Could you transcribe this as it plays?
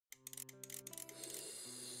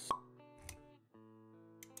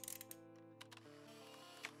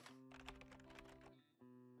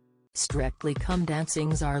Strictly Come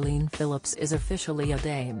Dancing's Arlene Phillips is officially a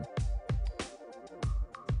dame.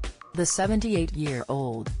 The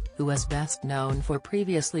 78-year-old, who is best known for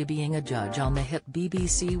previously being a judge on the hit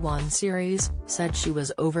BBC One series, said she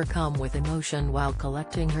was overcome with emotion while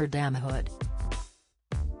collecting her damehood.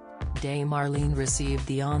 Dame Arlene received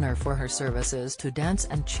the honour for her services to dance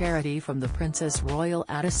and charity from the Princess Royal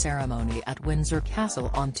at a ceremony at Windsor Castle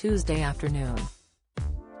on Tuesday afternoon.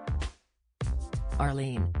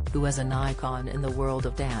 Arlene, who is an icon in the world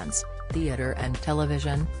of dance, theatre and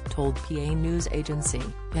television, told PA news agency,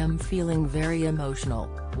 "I'm feeling very emotional,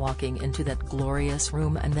 walking into that glorious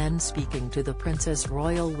room and then speaking to the Princess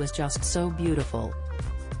Royal was just so beautiful.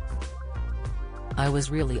 I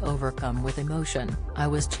was really overcome with emotion. I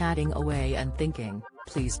was chatting away and thinking,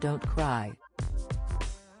 please don't cry.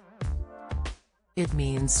 It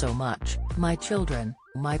means so much, my children,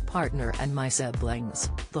 my partner and my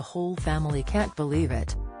siblings, the whole family can't believe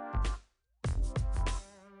it.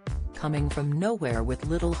 Coming from nowhere with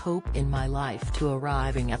little hope in my life to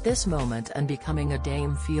arriving at this moment and becoming a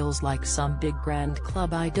dame feels like some big grand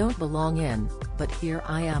club I don't belong in, but here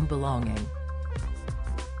I am belonging."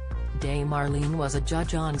 Dame Arlene was a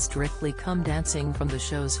judge on Strictly Come Dancing from the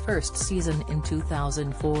show's first season in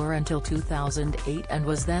 2004 until 2008 and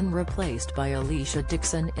was then replaced by Alicia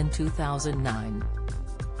Dixon in 2009.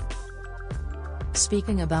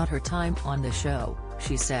 Speaking about her time on the show,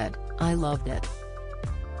 she said, "I loved it.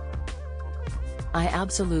 I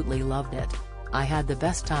absolutely loved it. I had the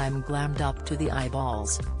best time, glammed up to the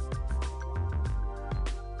eyeballs.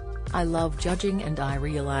 I love judging and I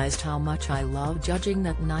realized how much I love judging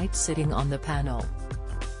that night sitting on the panel.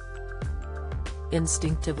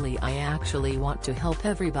 Instinctively I actually want to help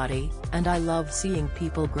everybody, and I love seeing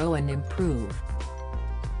people grow and improve."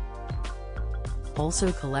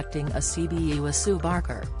 Also collecting a CBE was Sue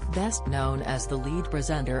Barker, best known as the lead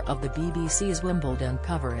presenter of the BBC's Wimbledon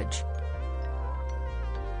coverage.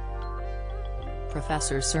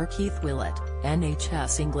 Professor Sir Keith Willett,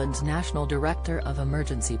 NHS England's National Director of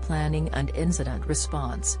Emergency Planning and Incident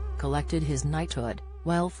Response, collected his knighthood,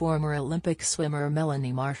 while former Olympic swimmer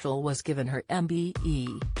Melanie Marshall was given her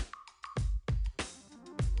MBE.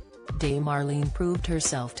 Dame Arlene proved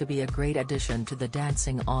herself to be a great addition to the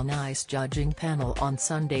Dancing on Ice judging panel on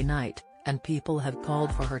Sunday night, and people have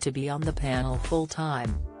called for her to be on the panel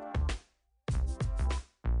full-time.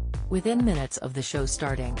 Within minutes of the show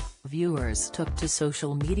starting, viewers took to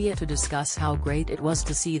social media to discuss how great it was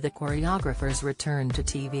to see the choreographers return to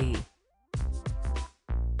TV.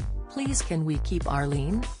 "Please can we keep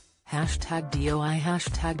Arlene? #DOI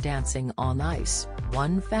 #Dancing on Ice,"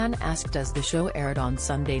 one fan asked as the show aired on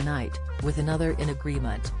Sunday night, with another in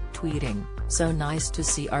agreement, tweeting, "So nice to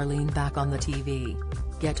see Arlene back on the TV.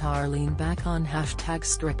 Get Arlene back on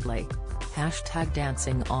 #Strictly.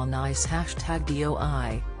 #Dancing on Ice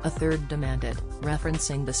 #DOI, a third demanded,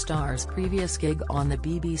 referencing the star's previous gig on the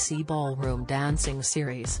BBC Ballroom Dancing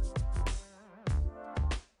series.